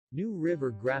New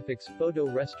River Graphics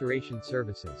Photo Restoration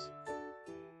Services.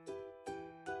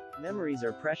 Memories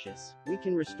are precious. We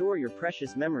can restore your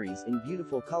precious memories in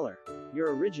beautiful color.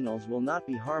 Your originals will not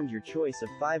be harmed. Your choice of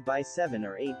 5x7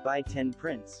 or 8x10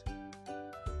 prints.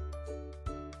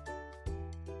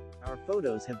 Our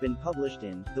photos have been published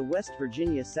in the West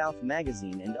Virginia South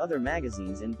Magazine and other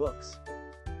magazines and books.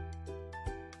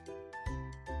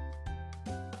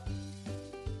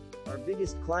 Our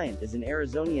biggest client is an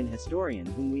Arizonian historian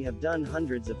whom we have done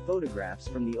hundreds of photographs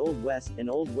from the Old West and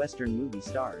Old Western movie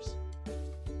stars.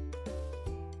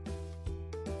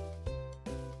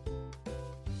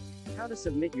 How to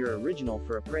submit your original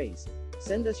for appraise.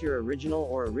 Send us your original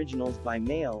or originals by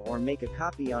mail, or make a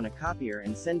copy on a copier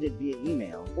and send it via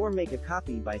email, or make a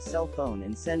copy by cell phone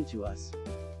and send to us.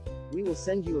 We will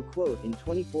send you a quote in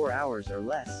 24 hours or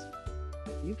less.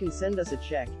 You can send us a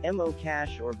check, MO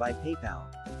Cash, or by PayPal.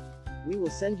 We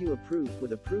will send you a proof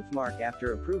with a proof mark.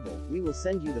 After approval, we will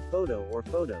send you the photo or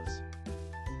photos.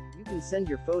 You can send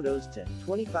your photos to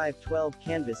 2512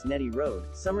 Canvas Nettie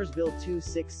Road, Summersville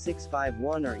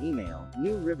 26651, or email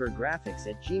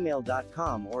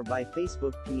newrivergraphics@gmail.com or by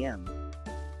Facebook PM.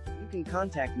 You can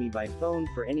contact me by phone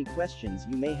for any questions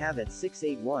you may have at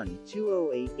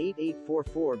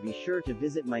 681-208-8844. Be sure to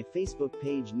visit my Facebook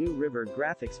page New River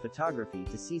Graphics Photography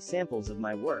to see samples of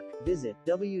my work. Visit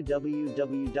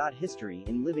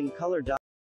www.historyinlivingcolor.com.